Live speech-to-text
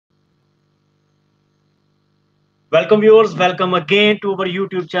Welcome viewers, welcome again to our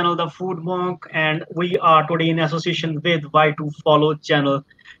YouTube channel, The Food Monk, and we are today in association with Y2 Follow channel.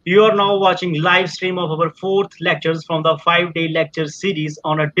 You are now watching live stream of our fourth lectures from the 5-day lecture series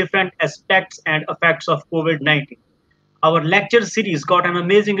on a different aspects and effects of COVID-19. Our lecture series got an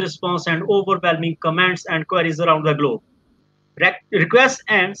amazing response and overwhelming comments and queries around the globe. Requests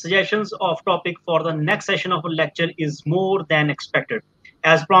and suggestions of topic for the next session of a lecture is more than expected.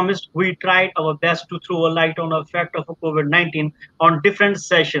 As promised, we tried our best to throw a light on the effect of COVID-19 on different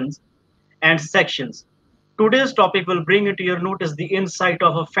sessions and sections. Today's topic will bring into your notice the insight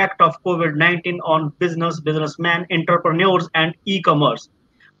of effect of COVID-19 on businessmen, entrepreneurs, and e-commerce.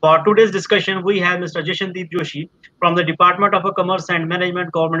 For today's discussion, we have Mr. Jashandeep Joshi from the Department of Commerce and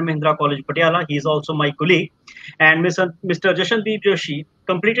Management, Government Mahindra College, Patiala. He is also my colleague. And Mr. Jashandeep Joshi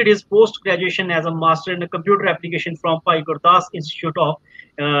completed his post-graduation as a master in computer application from Pai Gurdas Institute of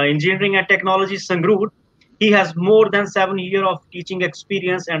Engineering and Technology, Sangrur. He has more than 7 years of teaching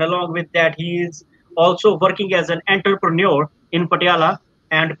experience, and along with that, he is also working as an entrepreneur in Patiala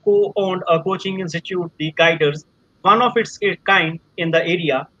and co-owned a coaching institute, the Guiders, one of its kind in the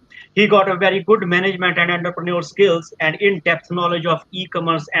area. He got a very good management and entrepreneur skills and in-depth knowledge of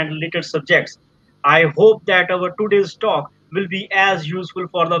e-commerce and related subjects. I hope that our today's talk will be as useful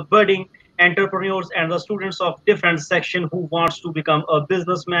for the budding entrepreneurs and the students of different section who wants to become a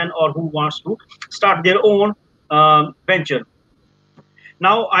businessman or who wants to start their own venture.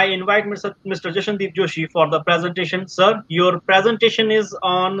 Now I invite Mr. Jashandeep Joshi for the presentation. Sir, your presentation is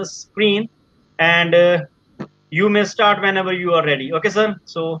on screen and you may start whenever you are ready. Okay, sir?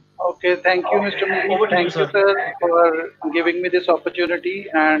 So Okay, thank you, Mr. Modi. over to you, Thank you, sir. sir, for giving me this opportunity.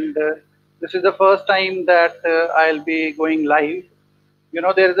 And this is the first time that I'll be going live. You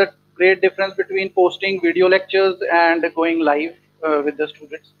know, there is a great difference between posting video lectures and going live with the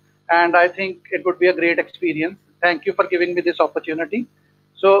students. And I think it would be a great experience. Thank you for giving me this opportunity.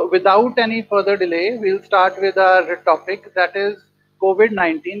 So, without any further delay, we'll start with our topic, that is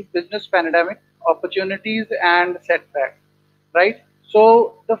COVID-19 business pandemic opportunities and setbacks, right?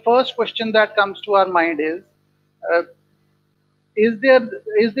 So the first question that comes to our mind uh, is there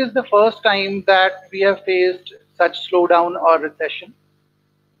is this the first time that we have faced such slowdown or recession?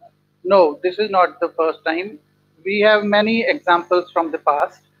 No, this is not the first time. We have many examples from the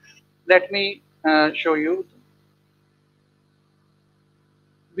past. Let me show you.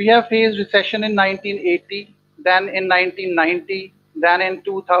 We have faced recession in 1980, then in 1990, then in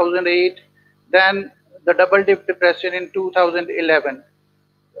 2008, then the double dip depression in 2011.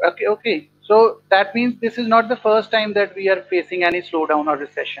 Okay. So that means this is not the first time that we are facing any slowdown or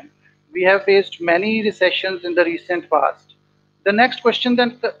recession. We have faced many recessions in the recent past. The next question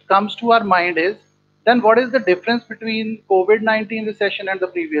then comes to our mind is, then what is the difference between COVID-19 recession and the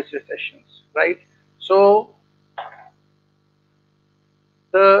previous recessions, right? So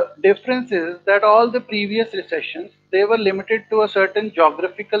the difference is that all the previous recessions, they were limited to a certain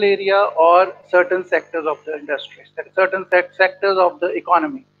geographical area or certain sectors of the industry, certain sectors of the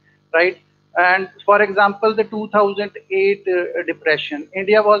economy, right? And for example, the 2008 depression,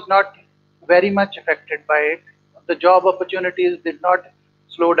 India was not very much affected by it. The job opportunities did not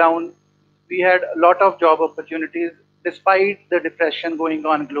slow down. We had a lot of job opportunities despite the depression going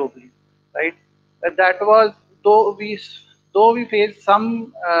on globally, right? That was, though we face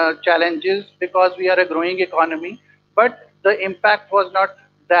some challenges because we are a growing economy, but the impact was not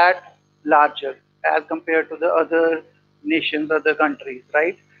that larger as compared to the other nations, other countries,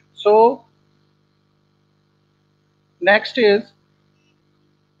 right? So next is,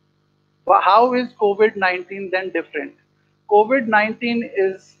 how is COVID-19 then different? COVID-19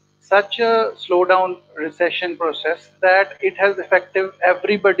 is such a slowdown recession process that it has affected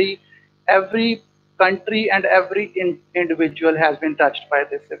everybody, every country and every individual has been touched by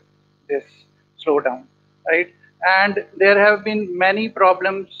this slowdown, right? And there have been many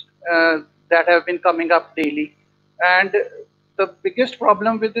problems that have been coming up daily. And the biggest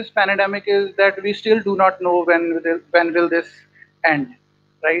problem with this pandemic is that we still do not know when will this end,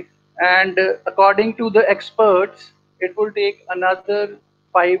 right? And according to the experts, it will take another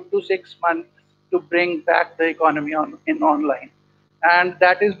 5 to 6 months to bring back the economy in online. And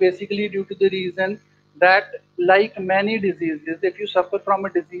that is basically due to the reason that, like many diseases, if you suffer from a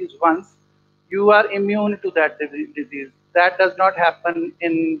disease once, you are immune to that disease. That does not happen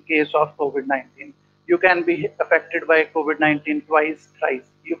in case of COVID-19. You can be affected by COVID-19 twice, thrice.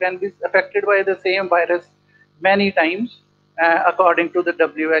 You can be affected by the same virus many times, according to the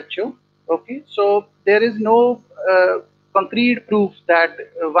WHO. Okay, so there is no concrete proof that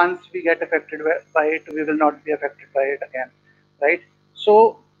once we get affected by it, we will not be affected by it again, right?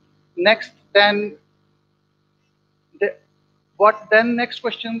 So next, then what then next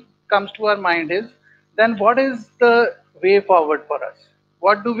question comes to our mind is, then what is the way forward for us?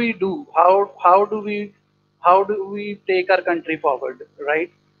 What do we do? How do we take our country forward,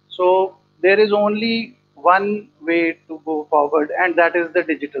 right? So there is only one way to go forward, and that is the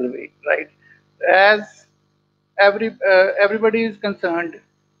digital way, right? As everybody is concerned,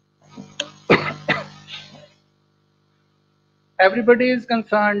 everybody is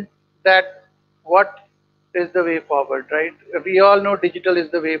concerned that what is the way forward, right? We all know digital is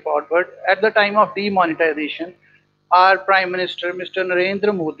the way forward. At the time of demonetization, our Prime Minister, Mr.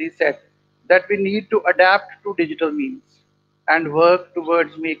 Narendra Modi, said that we need to adapt to digital means and work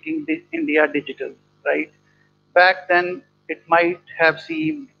towards making India digital, right? Back then, it might have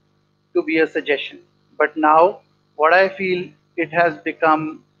seemed to be a suggestion, but now what I feel, it has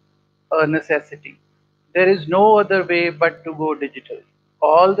become a necessity. There is no other way but to go digital.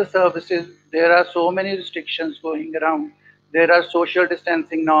 All the services, there are so many restrictions going around. There are social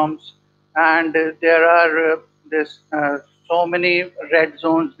distancing norms, and there are so many red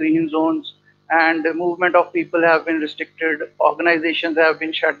zones, green zones, and the movement of people have been restricted. Organizations have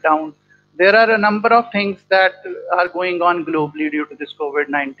been shut down. There are a number of things that are going on globally due to this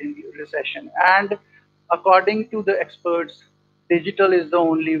COVID-19 recession. And according to the experts, digital is the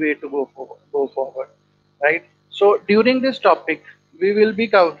only way to go forward, right? So during this topic, we will be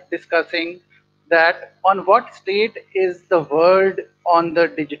discussing that on what state is the world on the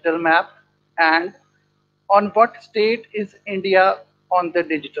digital map, and on what state is India on the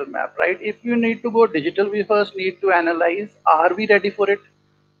digital map, right? If you need to go digital, we first need to analyze, are we ready for it?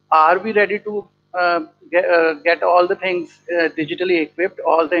 Are we ready to get all the things digitally equipped,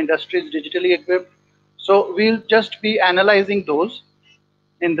 all the industries digitally equipped? So we'll just be analyzing those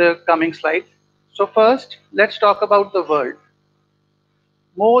in the coming slides. So first, let's talk about the world.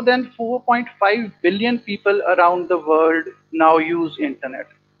 More than 4.5 billion people around the world now use internet.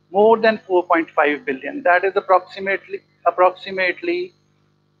 More than 4.5 billion. That is approximately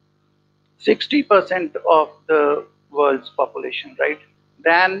 60% of the world's population, right?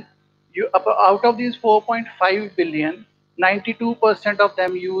 Then out of these 4.5 billion, 92% of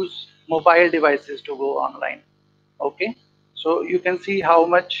them use mobile devices to go online. Okay, so you can see how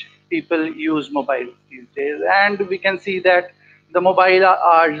much people use mobile these days, and we can see that the mobile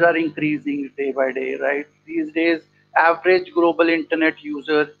hours are increasing day by day, right? These days, average global internet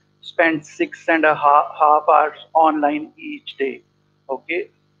user spends 6.5 hours online each day. Okay,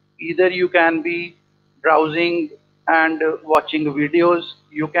 either you can be browsing and watching videos,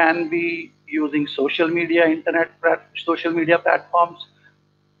 you can be using social media platforms,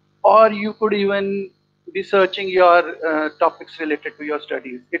 or you could even be searching your topics related to your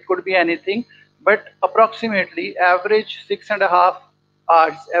studies. It could be anything, but approximately average 6.5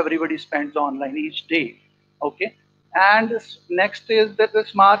 hours everybody spends online each day. Okay, and next is that the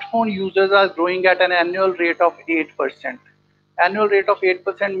smartphone users are growing at an annual rate of 8%. Annual rate of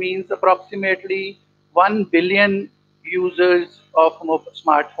 8% means approximately 1 billion users of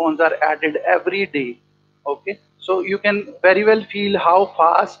smartphones are added every day. Okay, so you can very well feel how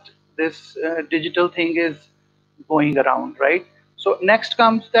fast this digital thing is going around, right? So next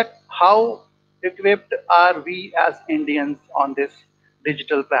comes that how equipped are we as Indians on this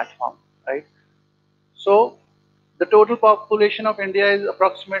digital platform, right? So the total population of India is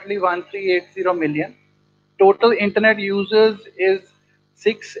approximately 1380 million. Total internet users is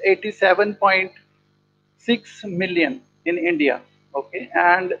 687.6 million in India. Okay,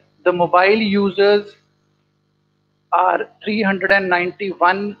 and the mobile users are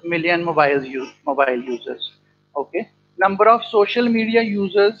 391 million mobile users. Okay, number of social media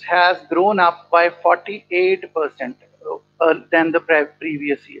users has grown up by 48% than the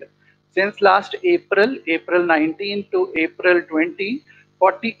previous year. Since last April 19 to April 20,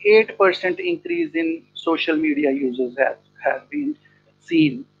 48% increase in social media users has been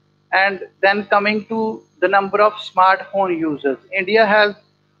seen. And then coming to the number of smartphone users, India has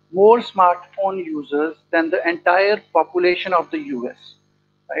more smartphone users than the entire population of the US,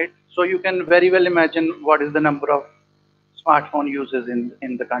 right? So you can very well imagine what is the number of smartphone users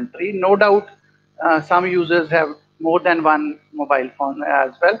in the country. No doubt, some users have more than one mobile phone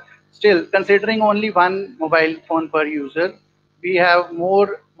as well. Still, considering only one mobile phone per user, we have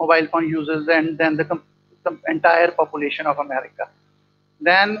more mobile phone users than the entire population of America.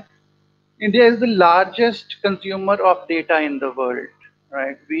 Then India is the largest consumer of data in the world,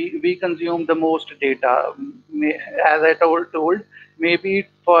 right? We consume the most data, as I told, maybe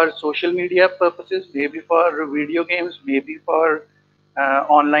for social media purposes, maybe for video games, maybe for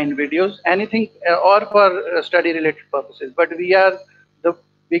online videos, anything, or for study related purposes. But we are the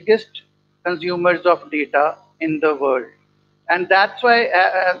biggest consumers of data in the world. And that's why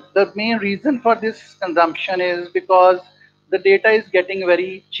the main reason for this consumption is because the data is getting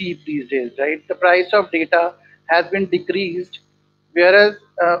very cheap these days, right? The price of data has been decreased, whereas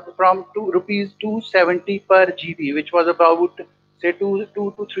from rupees 270 per GB, which was about say 2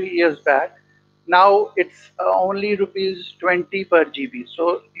 to 3 years back, now it's only rupees 20 per GB.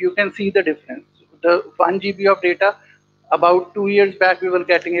 So you can see the difference. The 1 GB of data, about 2 years back we were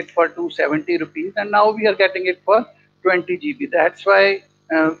getting it for 270 rupees, and now we are getting it for 20 GB. That's why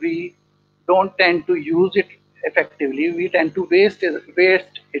we don't tend to use it effectively. We tend to waste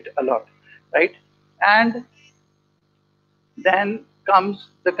it a lot, right? And then comes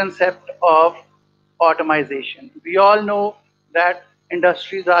the concept of automation. We all know that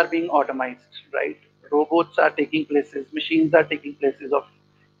industries are being automized, right? Robots are taking places, machines are taking places of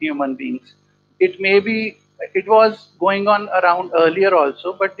human beings. It may be, it was going on around earlier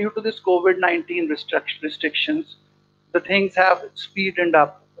also, but due to this COVID-19 restrictions, the things have speeded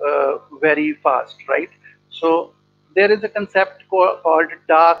up very fast, right? So there is a concept called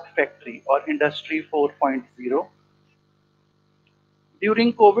dark factory or industry 4.0.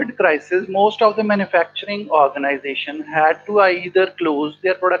 During COVID crisis, most of the manufacturing organization had to either close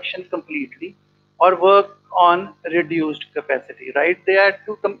their production completely or work on reduced capacity, right? They had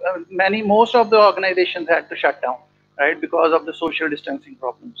to, most of the organizations had to shut down, right? Because of the social distancing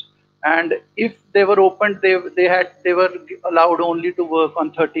problems. And if they were opened, they were allowed only to work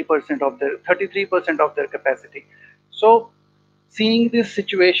on 30% of their, 33% of their capacity. So seeing this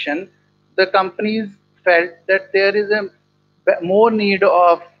situation, the companies felt that there is a more need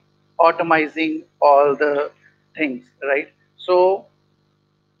of automizing all the things, right? So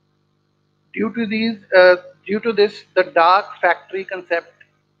due to this, the dark factory concept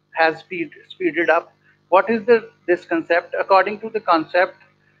has speeded up. What is this concept? According to the concept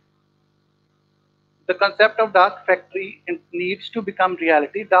of dark factory needs to become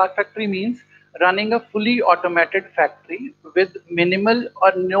reality. Dark factory means running a fully automated factory with minimal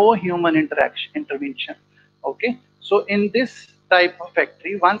or no human intervention. Okay, so in this type of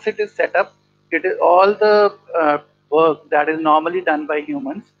factory, once it is set up, it is all the work that is normally done by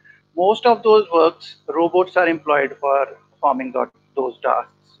humans. Most of those works, robots are employed for performing those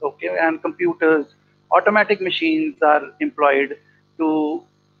tasks. Okay, and computers, automatic machines are employed to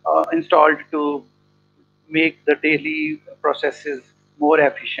installed to make the daily processes more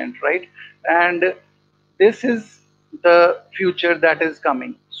efficient, right? And this is the future that is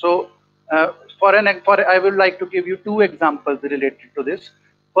coming. So, I would like to give you two examples related to this.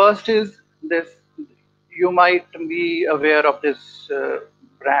 First is this. You might be aware of this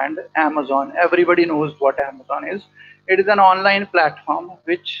brand, Amazon. Everybody knows what Amazon is. It is an online platform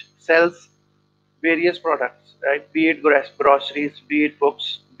which sells various products, right? Be it groceries, be it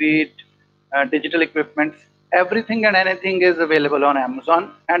books, be it digital equipment, everything and anything is available on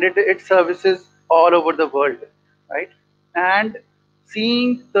Amazon, and it services all over the world, right? And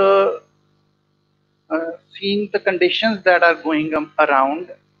seeing the seeing the conditions that are going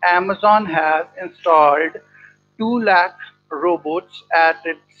around, Amazon has installed 2 lakh robots at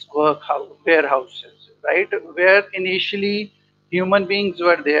its warehouses, right? Where initially human beings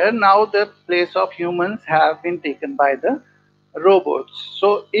were there, now the place of humans have been taken by the robots.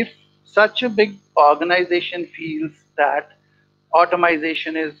 So if such a big organization feels that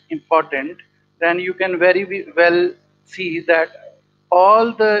automation is important, then you can very well see that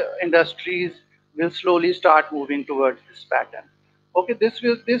all the industries will slowly start moving towards this pattern. Okay,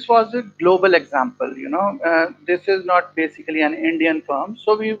 this was a global example. This is not basically an Indian firm,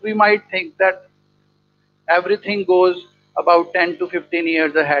 so we might think that everything goes about 10 to 15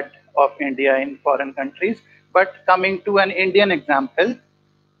 years ahead of India in foreign countries. But coming to an Indian example,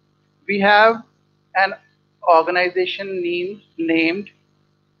 we have an organization named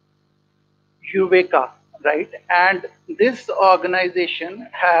Uveka, right? And this organization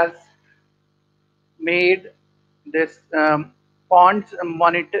has made this ponds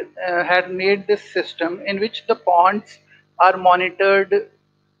monitor had made this system in which the ponds are monitored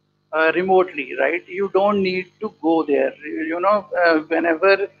remotely, right? You don't need to go there.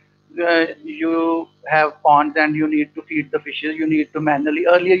 Whenever you have ponds and you need to feed the fishes, you need to manually,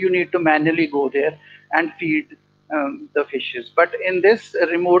 earlier you need to manually go there and feed the fishes. But in this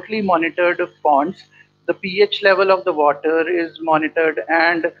remotely monitored ponds, the pH level of the water is monitored,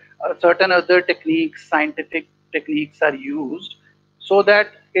 and certain other techniques, scientific techniques are used so that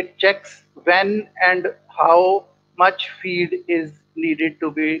it checks when and how much feed is needed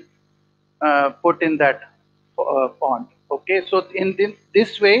to be put in that pond. Okay, so in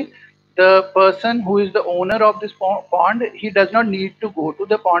this way, the person who is the owner of this pond, he does not need to go to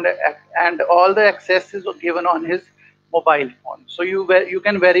the pond, and all the access is given on his mobile phone. So you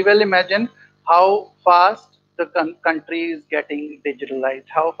can very well imagine how fast the country is getting digitalized,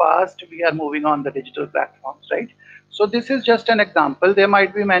 how fast we are moving on the digital platforms, right? So this is just an example. There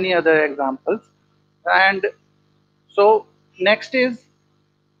might be many other examples. And so next is,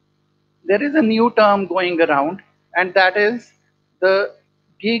 there is a new term going around, and that is the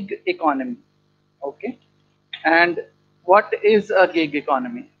gig economy. Okay. And what is a gig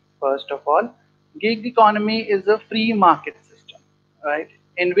economy? First of all, gig economy is a free market system, right,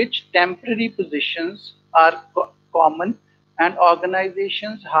 in which temporary positions are common and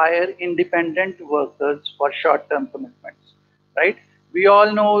organizations hire independent workers for short-term commitments, right? We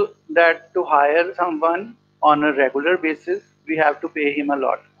all know that to hire someone on a regular basis, we have to pay him a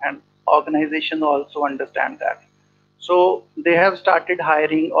lot, and organizations also understand that. So they have started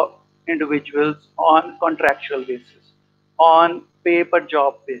hiring individuals on contractual basis, on pay per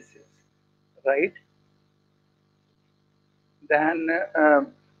job basis, right? Then,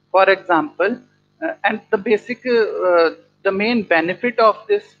 for example, and the main benefit of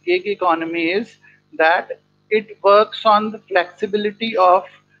this gig economy is that it works on the flexibility of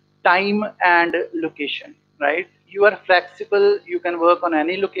time and location, right? You are flexible, you can work on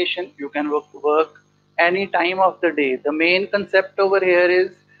any location, you can work any time of the day. The main concept over here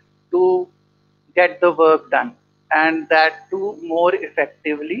is to get the work done, and that too more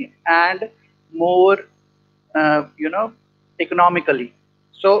effectively and more you know, economically.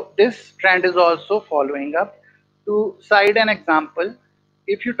 So this trend is also following up. To cite an example,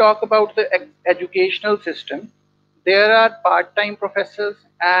 if you talk about the educational system, there are part-time professors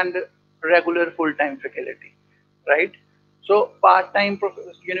and regular full-time faculty, right? So part-time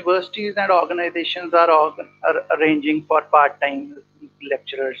universities and organizations are arranging for part-time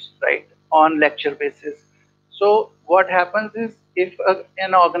lecturers, right, on lecture basis. So what happens is, if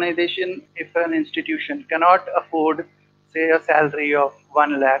an organization, if an institution cannot afford, say, a salary of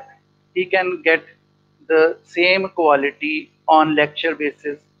 1 lakh, he can get the same quality on lecture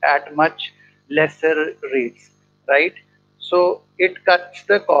basis at much lesser rates, right? So it cuts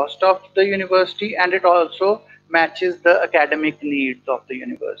the cost of the university, and it also matches the academic needs of the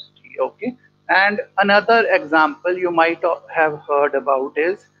university. Okay. And another example you might have heard about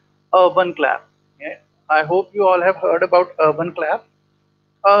is Urban Clap. Yeah. I hope you all have heard about Urban Clap.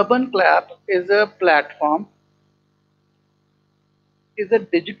 Urban Clap is a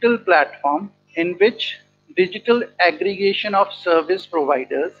digital platform in which digital aggregation of service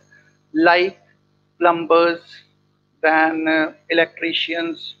providers like plumbers, then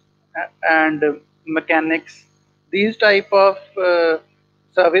electricians, and mechanics, these type of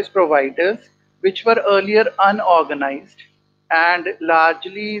service providers, which were earlier unorganized, and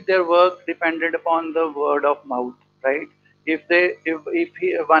largely their work depended upon the word of mouth, right?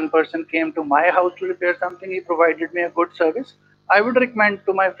 If one person came to my house to repair something, he provided me a good service, I would recommend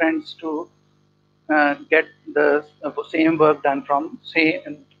to my friends to get the same work done from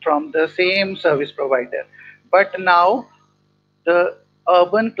the same service provider. But now the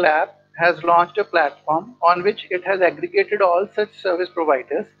Urban Clap has launched a platform on which it has aggregated all such service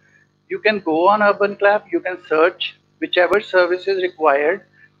providers. You can go on Urban Clap, you can search whichever service is required,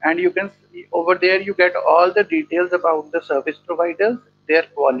 and you can, over there you get all the details about the service providers, their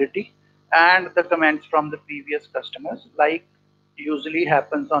quality, and the comments from the previous customers, like usually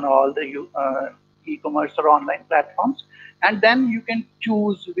happens on all the e-commerce or online platforms. And then you can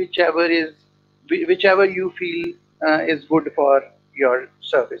choose whichever you feel is good for your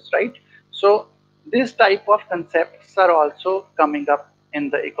service, right? So this type of concepts are also coming up in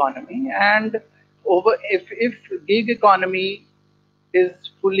the economy. And if gig economy is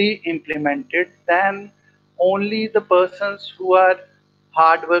fully implemented, then only the persons who are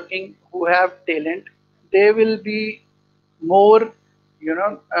hardworking, who have talent, they will be more,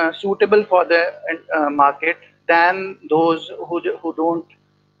 suitable for the market than those who don't,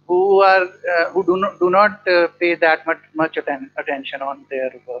 who do not pay that much attention on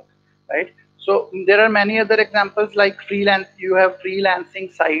their work, right? So there are many other examples like freelance. You have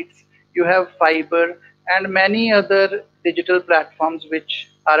freelancing sites, you have Fiverr, and many other digital platforms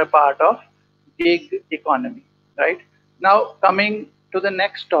which are a part of gig economy, right? Now coming to the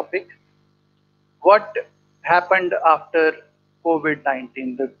next topic, what happened after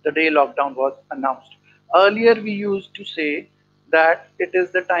COVID-19, the day lockdown was announced. Earlier, we used to say that it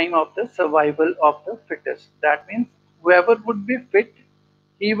is the time of the survival of the fittest. That means whoever would be fit,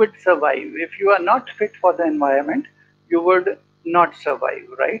 he would survive. If you are not fit for the environment, you would not survive,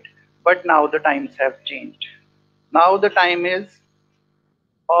 right? But now the times have changed. Now the time is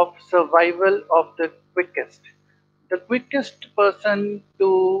of survival of the quickest. The quickest person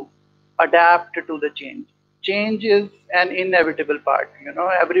to adapt to the change. change is an inevitable part.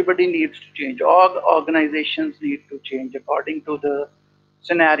 Everybody needs to change. All organizations need to change according to the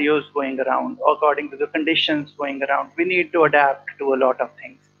scenarios going around, according to the conditions going around. We need to adapt to a lot of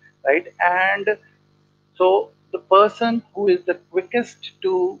things, right? And so the person who is the quickest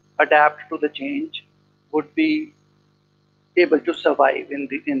to adapt to the change would be able to survive in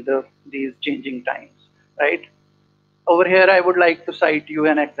these changing times, right? Over here, I would like to cite you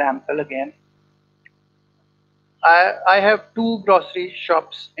an example again. I have two grocery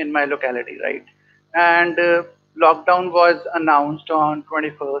shops in my locality, right? And lockdown was announced on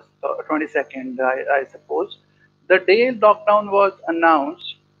 21st, 22nd, I suppose. The day lockdown was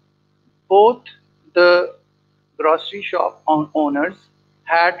announced, both the grocery shop owners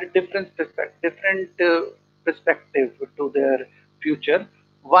had different perspective to their future.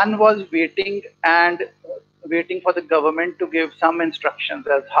 One was waiting for the government to give some instructions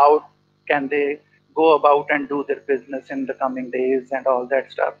as how can they go about and do their business in the coming days and all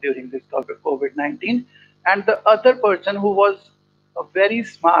that stuff during this COVID-19. And the other person, who was a very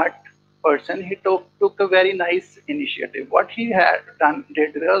smart person, he took a very nice initiative. What he had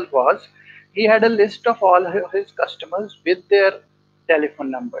did was he had a list of all his customers with their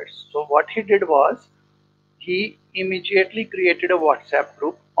telephone numbers. So what he did was he immediately created a WhatsApp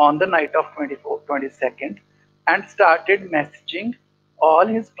group on the night of 22nd and started messaging all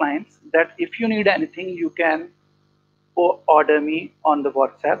his clients that if you need anything, you can order me on the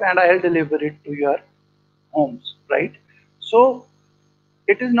WhatsApp and I'll deliver it to your homes, right? So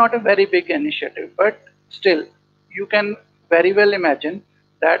it is not a very big initiative, but still, you can very well imagine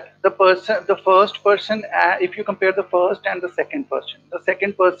that the first person, if you compare the first and the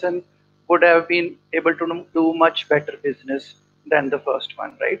second person would have been able to do much better business than the first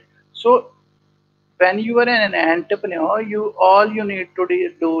one, right? So when you are an entrepreneur, you all you need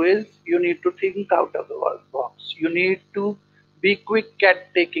to do is you need to think out of the box. You need to be quick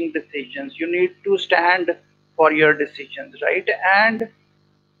at taking decisions. You need to stand for your decisions, right? And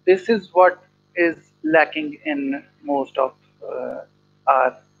this is what is lacking in most of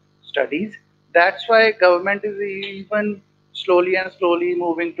our studies. That's why government is even slowly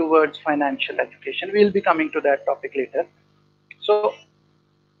moving towards financial education. We'll be coming to that topic later. So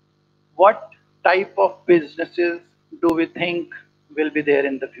what type of businesses do we think will be there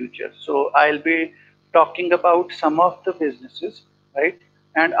in the future? So I'll be talking about some of the businesses, right?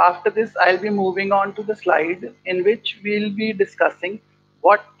 And after this, I'll be moving on to the slide in which we'll be discussing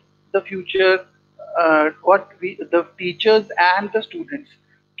what the future, the teachers and the students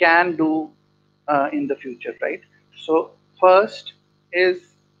can do in the future, right? So first is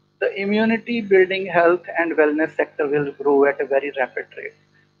the immunity building health and wellness sector will grow at a very rapid rate,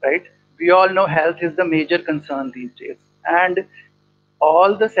 right? We all know health is the major concern these days, and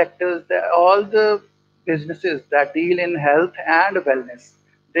all the sectors, all the businesses that deal in health and wellness,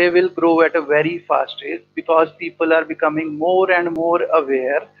 they will grow at a very fast rate because people are becoming more and more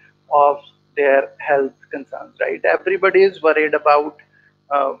aware of their health concerns, right? Everybody is worried about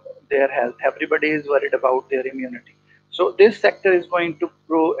uh, their health. Everybody is worried about their immunity. So this sector is going to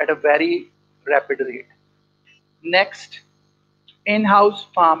grow at a very rapid rate. Next, in-house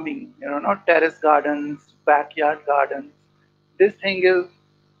farming, not terrace gardens, backyard gardens. This thing is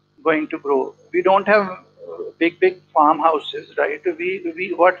going to grow. We don't have big farmhouses, right?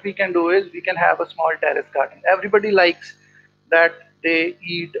 We what we can do is we can have a small terrace garden. Everybody likes that they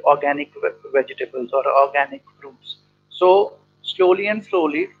eat organic vegetables or organic fruits. So slowly and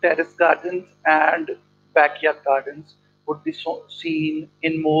slowly, terrace gardens and backyard gardens would be seen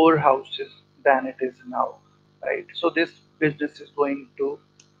in more houses than it is now, right? So this business is going to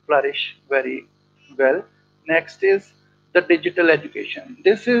flourish very well. Next is the digital education.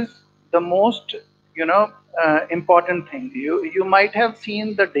 This is the most important thing. You might have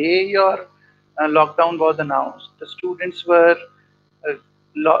seen the day your lockdown was announced. The students were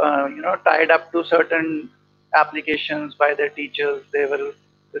tied up to certain applications by their teachers.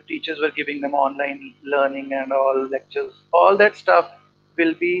 The teachers were giving them online learning and all lectures. All that stuff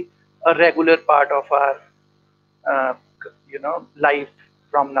will be a regular part of our uh, life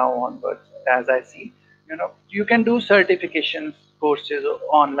from now onwards. As I see, you can do certifications courses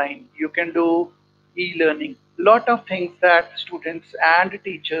online. You can do e-learning. Lot of things that students and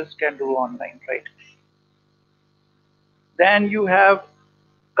teachers can do online, right? Then you have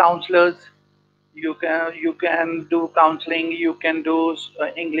counselors. You can do counseling. You can do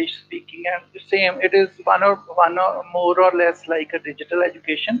English speaking, and the same. It is one or more or less like a digital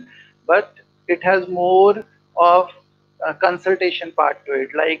education, but it has more of a consultation part to it.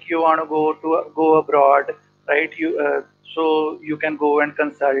 Like you want to go abroad, right? So you can go and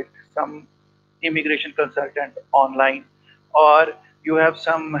consult some immigration consultant online, or you have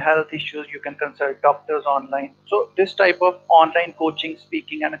some health issues, you can consult doctors online. So this type of online coaching,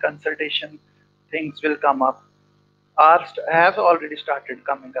 speaking, and consultation things will come up, are have already started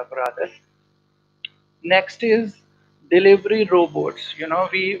coming up rather. Next is delivery robots.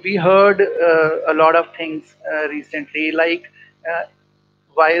 We heard a lot of things recently, like uh,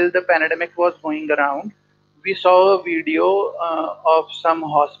 while the pandemic was going around, we saw a video of some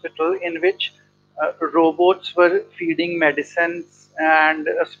hospital in which robots were feeding medicines and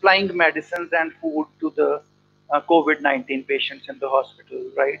supplying medicines and food to the COVID-19 patients in the hospital,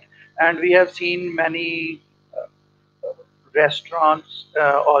 right? And we have seen many restaurants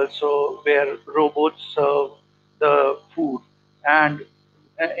also where robots serve the food. And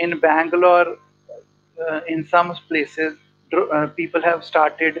in Bangalore, in some places, people have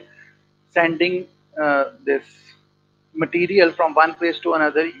started sending this material from one place to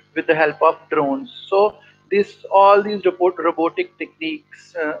another with the help of drones. So this all these robotic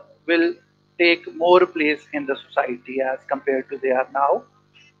techniques will take more place in the society as compared to they are now.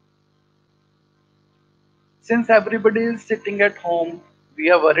 Since everybody is sitting at home, we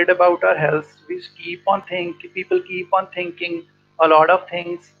are worried about our health. We keep on people keep on thinking a lot of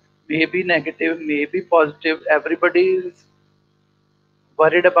things, maybe negative, maybe positive. Everybody is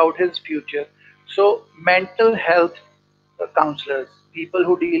worried about his future. So mental health counselors, people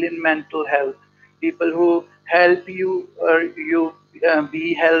who deal in mental health, people who help you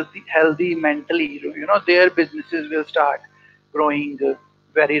be healthy mentally. Their businesses will start growing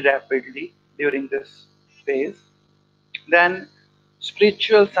very rapidly during this phase. Then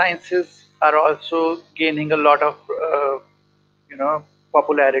spiritual sciences are also gaining a lot of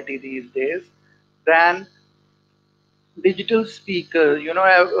popularity these days. Then digital speakers,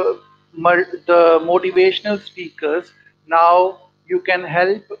 the motivational speakers. Now you can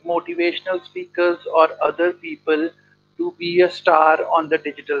help motivational speakers or other people to be a star on the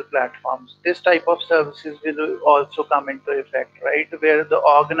digital platforms. This type of services will also come into effect, right? Where the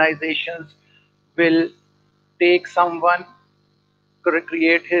organizations will take someone,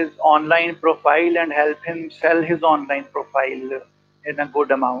 create his online profile and help him sell his online profile in a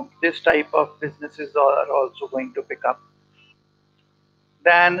good amount. This type of businesses are also going to pick up.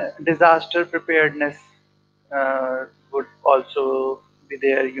 Then disaster preparedness would also be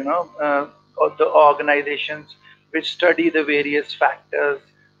there, of the organizations which study the various factors,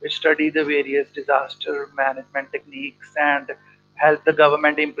 which study the various disaster management techniques and help the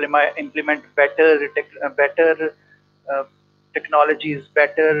government implement better uh, technologies,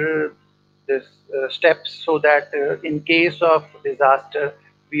 better this steps, so that in case of disaster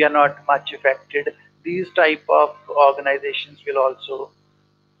we are not much affected. These type of organizations will also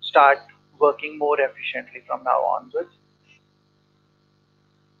start working more efficiently from now onwards.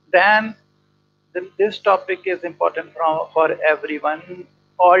 Then this topic is important for everyone.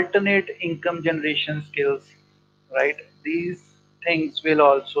 Alternate income generation skills, right? These things will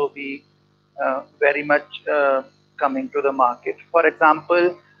also be very much coming to the market. For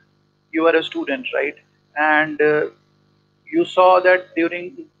example, you are a student, right? And you saw that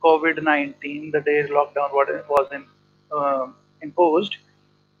during COVID-19, the day lockdown was imposed,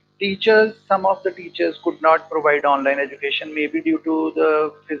 some of the teachers could not provide online education, maybe due to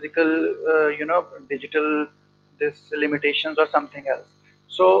the physical, digital, this limitations or something else.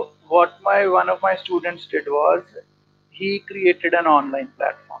 So what my one of my students did was he created an online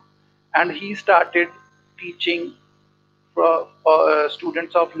platform and he started teaching for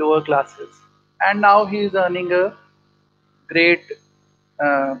students of lower classes, and now he is earning a great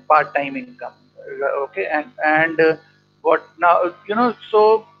part-time income. Okay, and what now?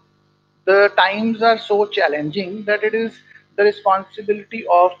 So the times are so challenging that it is the responsibility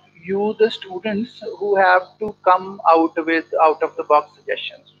of you, the students, who have to come out with out of the box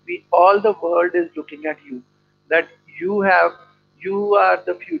suggestions. All the world is looking at you, that you are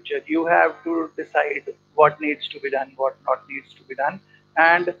the future. You have to decide what needs to be done, what not needs to be done.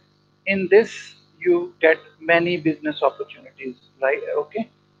 And in this you get many business opportunities, right? Okay.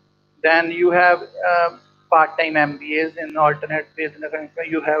 Then you have part-time MBAs in alternate phase in the country.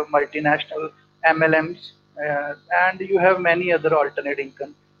 You have multinational MLMs, and you have many other alternate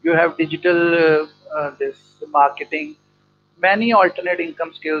income. You have digital this marketing, many alternate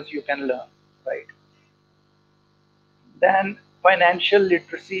income skills you can learn, right? Then financial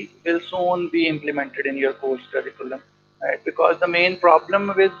literacy will soon be implemented in your course curriculum, right? Because the main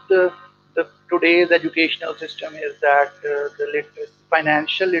problem with the today's educational system is that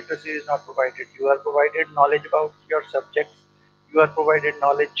financial literacy is not provided. You are provided knowledge about your subjects, you are provided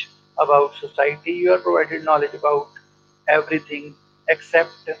knowledge about society, you are provided knowledge about everything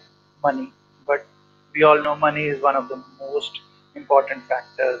except money. but we all know money is one of the most important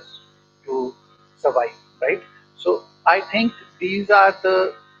factors to survive, right? So I think these are the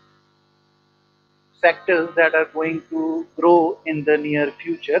sectors that are going to grow in the near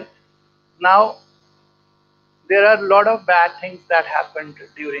future. Now, there are a lot of bad things that happened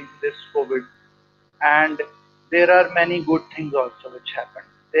during this COVID, and there are many good things also which happened.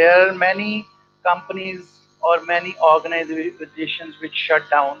 There are many companies or many organizations which shut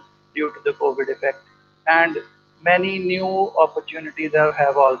down due to the COVID effect, and many new opportunities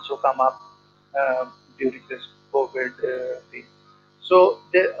have also come up uh, during this COVID phase. So,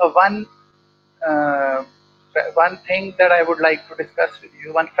 uh, one thing that I would like to discuss with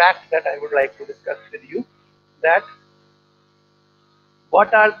you, one fact that I would like to discuss with you, that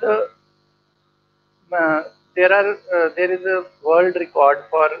what are the uh, there is a world record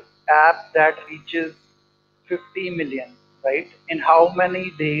for app that reaches 50 million, right? In how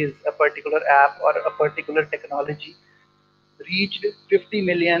many days a particular app or a particular technology reached 50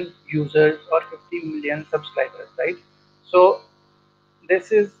 million users or 50 million subscribers, right? So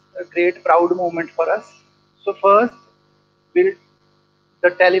this is a great proud moment for us. So first, we'll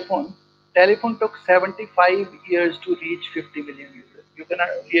the telephone took 75 years to reach 50 million users. You can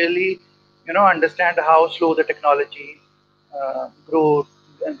really understand how slow the technology grew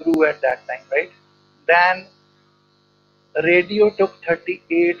at that time, right? Then radio took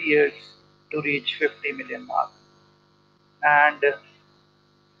 38 years to reach 50 million mark, and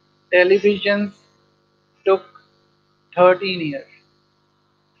televisions took 13 years.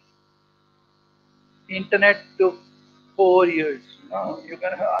 Internet took 4 years. You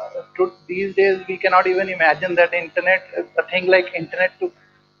can these days we cannot even imagine that internet, a thing like internet, took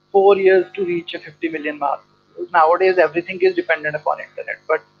 4 years to reach a 50 million mark. Nowadays everything is dependent upon internet,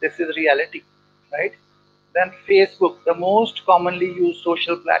 but this is reality, right? Then Facebook, the most commonly used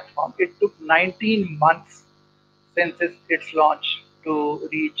social platform, it took 19 months since its launch to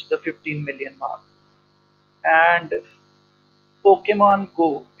reach the 15 million mark. And Pokemon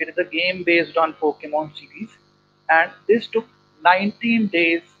Go. It is a game based on Pokemon series, and this took 19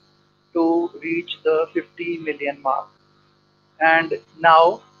 days to reach the 50 million mark. And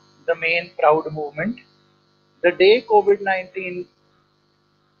now, the main proud moment. The day COVID-19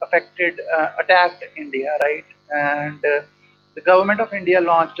 attacked India, right? And the government of India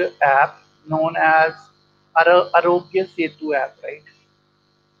launched an app known as Arogya Setu app, right?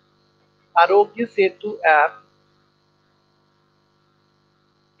 Arogya Setu app,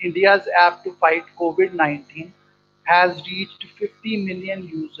 India's app to fight COVID-19, has reached 50 million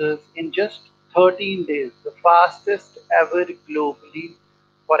users in just 13 days, the fastest ever globally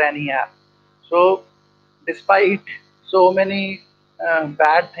for any app. So, despite so many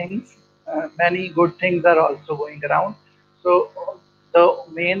bad things, many good things are also going around. So, the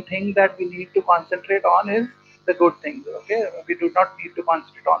main thing that we need to concentrate on is the good things. Okay, we do not need to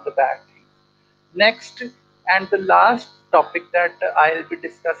concentrate on the bad things. Next, and the last topic that I'll be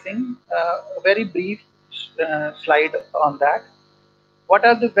discussing, a very brief slide on that. What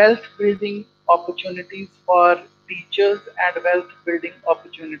are the wealth building opportunities for teachers and wealth building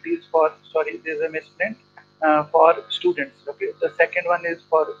opportunities for, sorry, there's a misprint, for students. Okay, the second one is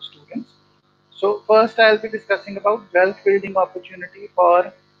for students. So first I'll be discussing about wealth building opportunity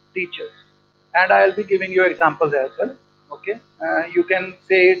for teachers, and I'll be giving you examples as well. Okay, you can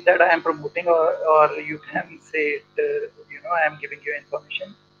say it that I am promoting, or you can say it, I am giving you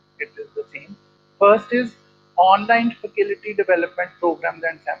information. It is the same. First is online faculty development programs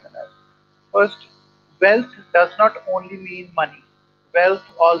and seminars. First, wealth does not only mean money. Wealth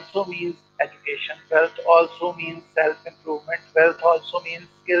also means education. Wealth also means self-improvement. Wealth also means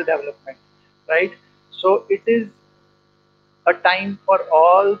skill development, right? So it is a time for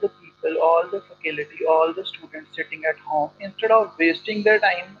all the people, all the faculty, all the students sitting at home. Instead of wasting their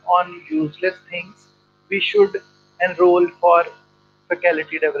time on useless things, we should enroll for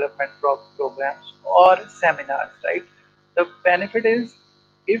faculty development programs or seminars, right? The benefit is,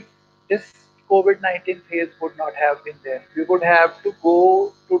 if this COVID-19 phase would not have been there, we would have to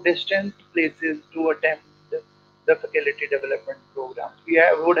go to distant places to attend the faculty development programs.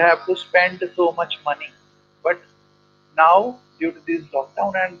 Would have to spend so much money. But now, due to this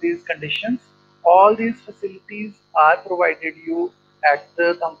lockdown and these conditions, all these facilities are provided you at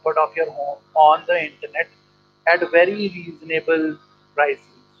the comfort of your home on the internet at very reasonable prices.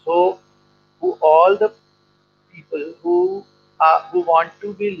 So, all the people who want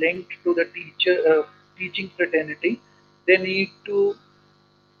to be linked to the teaching fraternity, they need to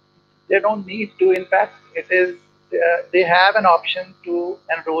they don't need to. In fact, it is they have an option to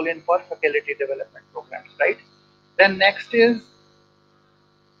enroll in for faculty development programs, right? Then next is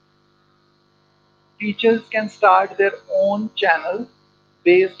teachers can start their own channel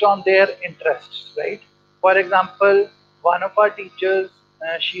based on their interests, right? For example, one of our teachers,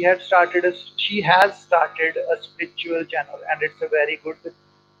 she has started a spiritual channel, and it's a very good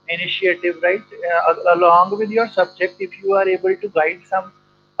initiative, right? Along with your subject, if you are able to guide some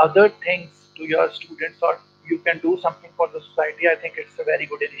other things to your students, or you can do something for the society, I think it's a very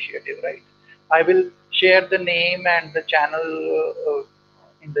good initiative, right? I will share the name and the channel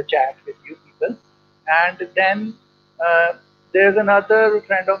in the chat with you people. And then uh, there's another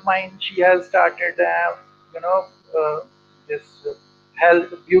friend of mine. She has started, you know, this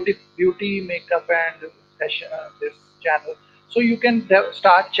health, beauty, makeup, and fashion. This channel. So you can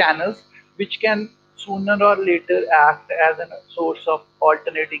start channels which can sooner or later act as a source of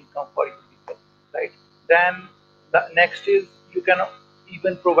alternate income for you people, right? Then the next is you can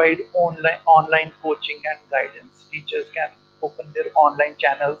even provide online coaching and guidance. Teachers can open their online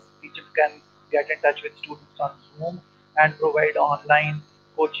channels. Teachers can get in touch with students on Zoom and provide online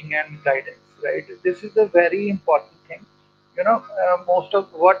coaching and guidance. Right. This is a very important thing. Most of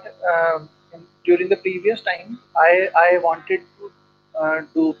what during the previous time I wanted to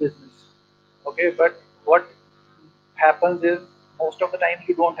do business. Okay, but what happens is most of the time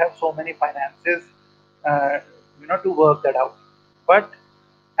you don't have so many finances, uh, to work that out. But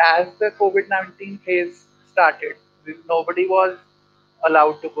as the COVID-19 phase started, nobody was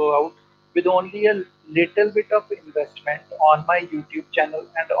allowed to go out. With only a little bit of investment on my YouTube channel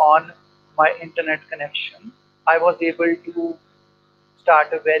and on my internet connection, I was able to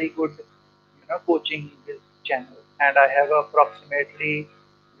start a very good coaching channel, and I have approximately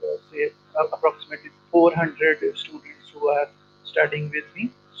 400 students who are studying with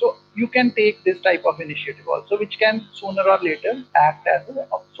me. So you can take this type of initiative also, which can sooner or later act as a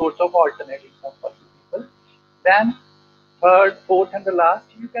source of alternate income for you people. Then third, fourth, and the last,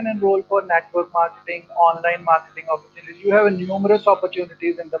 you can enroll for network marketing, online marketing opportunities. You have numerous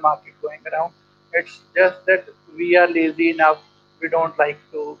opportunities in the market going around. It's just that we are lazy enough. We don't like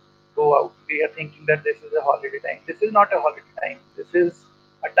to go out. We are thinking that this is a holiday time. This is not a holiday time. This is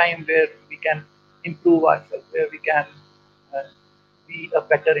a time where we can improve ourselves, where we can uh, be a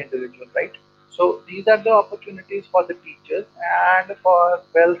better individual, right? So these are the opportunities for the teachers, and for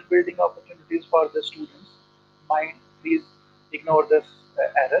wealth building opportunities for the students. Mind, please ignore this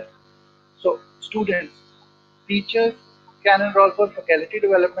error. So students, teachers can enroll for faculty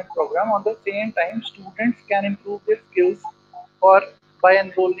development program. On the same time, students can improve their skills for by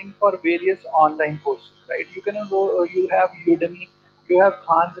enrolling for various online courses. Right? You can enroll. You have Udemy, you have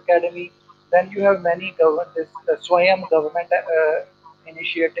Khan's Academy. Then you have many this Swayam government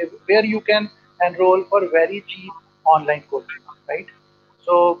initiative where you can enroll for very cheap online coaching. Right?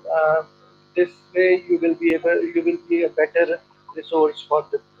 So this way you will be a better resource for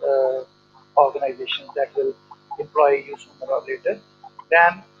the organizations that will employ you sooner or later.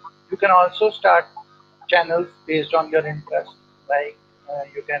 Then you can also start channels based on your interest. Like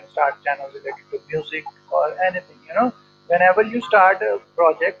you can start channels related to music or anything. Whenever you start a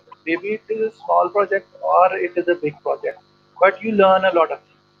project, maybe it is a small project or it is a big project, but you learn a lot of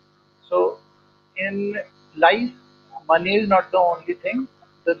things. So in life, money is not the only thing.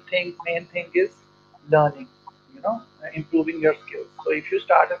 The main thing is learning, improving your skills. So if you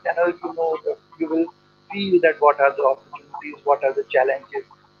start a channel, you will feel that what are the opportunities, what are the challenges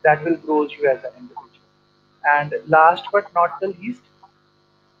that will grow you as an individual. And last but not the least,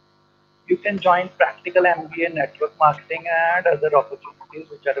 you can join practical MBA, network marketing, and other opportunities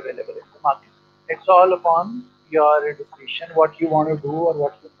which are available in the market. It's all upon your decision what you want to do or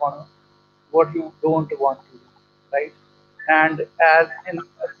what you don't want to do, right? And as in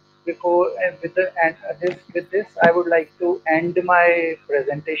before with the and this with this, I would like to end my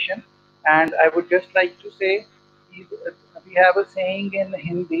presentation, and I would just like to say we have a saying in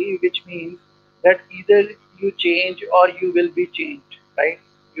Hindi which means that either you change or you will be changed, right?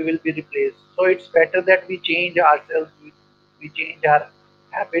 You will be replaced. So it's better that we change ourselves, we change our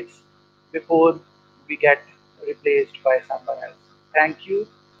habits before we get replaced by someone else. Thank you.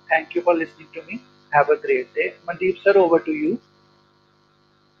 Thank you for listening to me. Have a great day. Mandeep sir, over to you.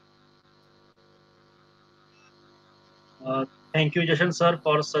 Uh, Thank you, Jashan sir,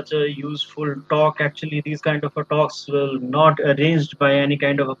 for such a useful talk. Actually, these kind of talks will not arranged by any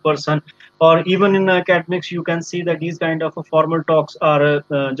kind of a person, or even in academics, you can see that these kind of formal talks are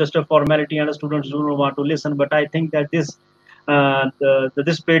just a formality, and students do not want to listen. But I think that this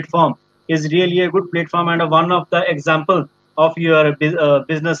platform is really a good platform and one of the example of your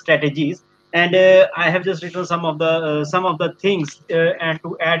business strategies. And I have just written some of the things, and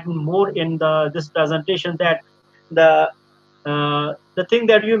to add more in the this presentation, that the The thing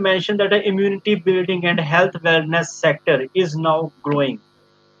that you mentioned, that the immunity building and health wellness sector is now growing.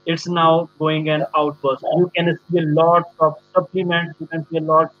 It's now going an outburst. You can see a lots of supplements, you can see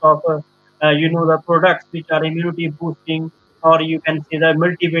lots of the products which are immunity boosting, or you can see the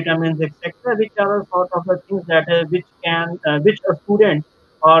multivitamins, etc., which are the sort of the things that which a student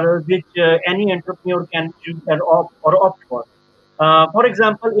or which any entrepreneur can choose or opt for. For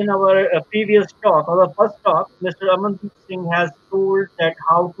example, in our previous talk, our first talk, Mr. Amandeep Singh has told that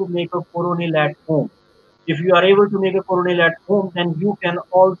how to make a coronal at home. If you are able to make a coronal at home, then you can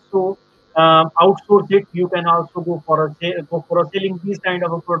also outsource it. You can also go for a selling these kind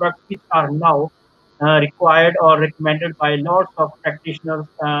of a products which are now required or recommended by lots of practitioners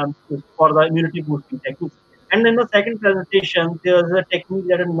for the immunity boosting techniques. And then the second presentation, there's a technique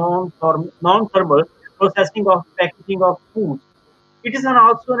that is non-thermal processing of packaging of foods. It is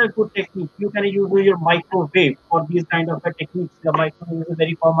also a good technique. You can use your microwave for these kind of techniques. The microwave is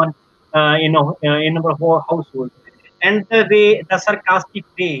very common, in our whole household. And the sarcastic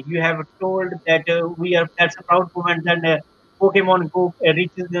way you have told that that's a proud moment that Pokemon Go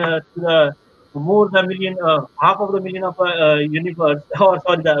reaches to the more the million, half of the million of universe, or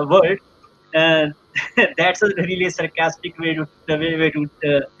sorry, the world. And that's a really sarcastic way to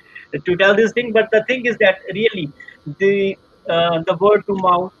tell this thing. But the thing is that really the word to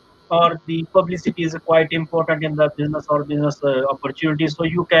mouth or the publicity is quite important in the business or business opportunities. So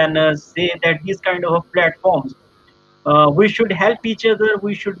you can say that these kind of platforms, we should help each other,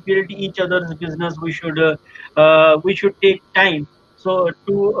 we should build each other's business, we should take time so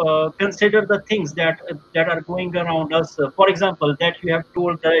to consider the things that are going around us. For example, that you have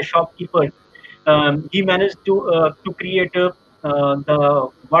told the shopkeeper, he managed to create the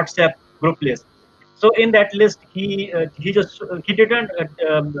WhatsApp group list. So in that list, he didn't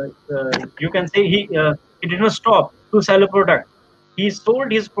you can say he did not stop to sell a product. He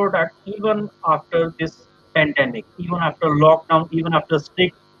sold his product even after this pandemic, even after lockdown, even after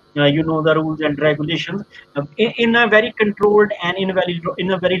strict, the rules and regulations, in a very controlled and in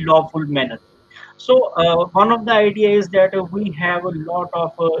a very lawful manner. So one of the idea is that we have a lot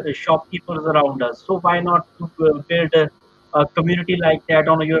of shopkeepers around us. So why not to build a community like that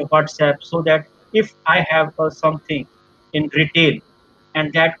on your WhatsApp, so that if I have something in retail,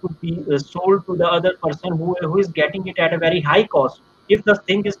 and that could be sold to the other person who is getting it at a very high cost. If the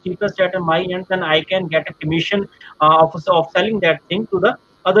thing is cheapest at my end, then I can get a commission of selling that thing to the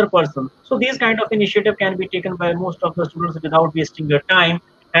other person. So these kind of initiative can be taken by most of the students without wasting their time,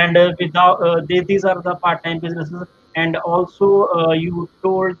 and these are the part-time businesses. And also, you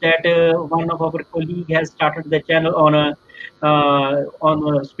told that one of our colleague has started the channel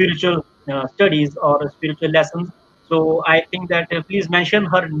on spiritual studies or spiritual lessons. So I think that please mention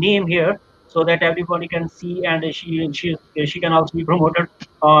her name here so that everybody can see, and she can also be promoted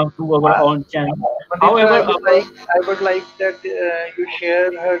to our Uh, own channel. Mandeep sir, However, I would like that you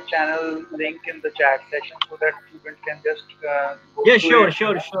share her channel link in the chat session so that student can just go yeah, through sure, it.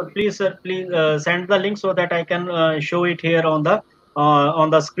 sure, sure. Please, sir, please send the link so that I can show it here on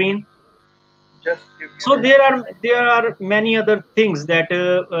the screen. Just give me a So minute. there are many other things that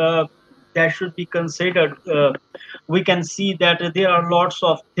should be considered. We can see that there are lots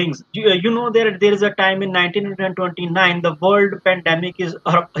of things. There is a time in 1929 the world pandemic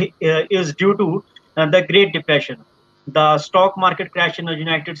is due to the Great Depression, the stock market crash in the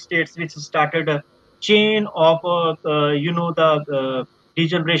United States, which started a chain of the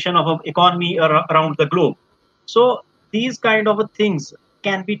degeneration of economy around the globe. So these kind of things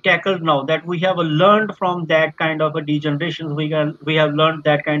can be tackled now that we have learned from that kind of a degenerations. We have learned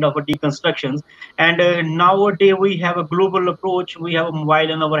that kind of a deconstructions. And nowadays we have a global approach. We have a mobile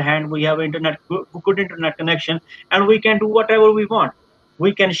in our hand, we have good internet connection, and we can do whatever we want.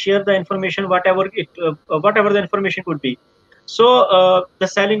 We can share the information, whatever the information could be. So the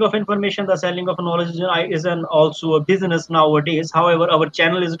selling of information, the selling of knowledge is also a business nowadays. However, our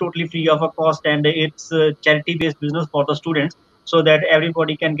channel is totally free of a cost, and it's a charity based business for the students, so that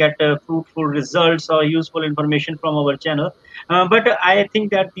everybody can get fruitful results or useful information from our channel. But I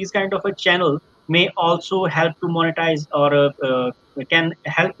think that these kind of a channel may also help to monetize, or can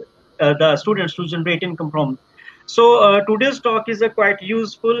help the students to generate income from. So today's talk is quite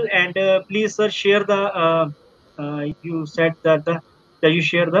useful, and please, sir, share the. You said that you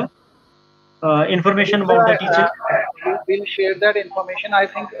share the information Mandeep sir, about the teacher. we will share that information. I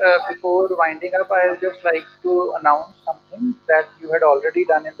think before winding up, I would just like to announce something that you had already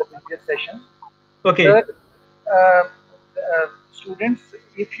done in the previous session. Okay. Sir, students,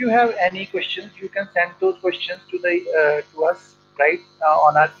 if you have any questions, you can send those questions to us, right,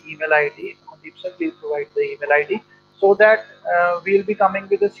 on our email ID. Mandeep sir, please provide the email ID so that we'll be coming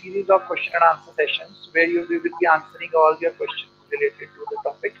with a series of question and answer sessions where we will be answering all your questions related to the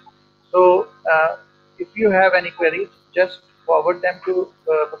topic. So if you have any queries, just forward them to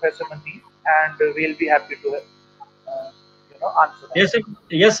Professor Mandeep, and we'll be happy to answer them.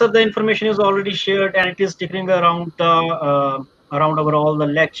 Yes, sir. The information is already shared, and it is sticking around the around our all the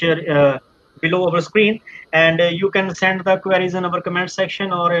lecture below our screen. And you can send the queries in our comment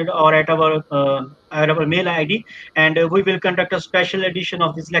section or at our mail ID, and we will conduct a special edition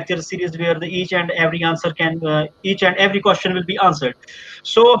of this lecture series where each and every question will be answered.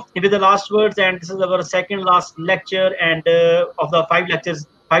 So, with the last words, and this is our second last lecture, and of the five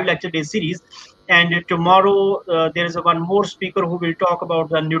lecture day series. And tomorrow there is one more speaker who will talk about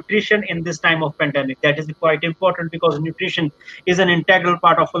the nutrition in this time of pandemic. That is quite important because nutrition is an integral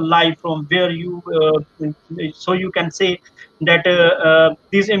part of a life from where so you can say that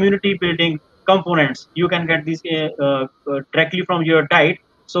these immunity building components you can get these directly from your diet.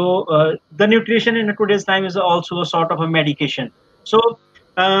 So the nutrition in today's time is also a sort of a medication. So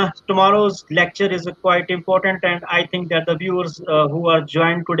tomorrow's lecture is quite important, and I think that the viewers who are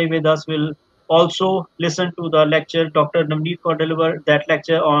joined today with us will also listen to the lecture. Dr. Navneet will deliver that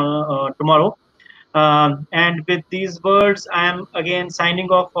lecture on tomorrow. And with these words, I am again signing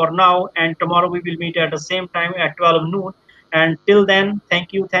off for now. And tomorrow we will meet at the same time at 12 noon. And till then,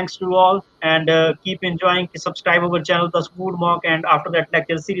 thank you. Thanks to all. And keep enjoying. Subscribe our channel, The Food Mock. And after that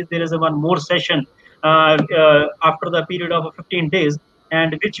lecture series, there is one more session after the period of 15 days.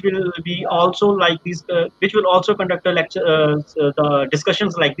 And which will be also like these, which will also conduct a lecture, the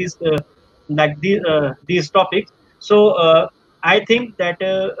discussions like these topics. So I think that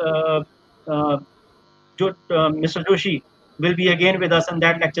uh, Mr. Joshi will be again with us in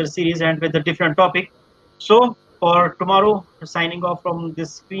that lecture series and with a different topic. So for tomorrow, signing off from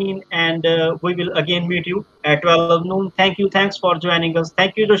this screen, and we will again meet you at 12 noon. Thank you. Thanks for joining us.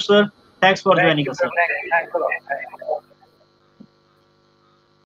 Thank you, Josh, sir. Thanks for Thank joining you, us, sir. sir. Thanks a lot. Thanks.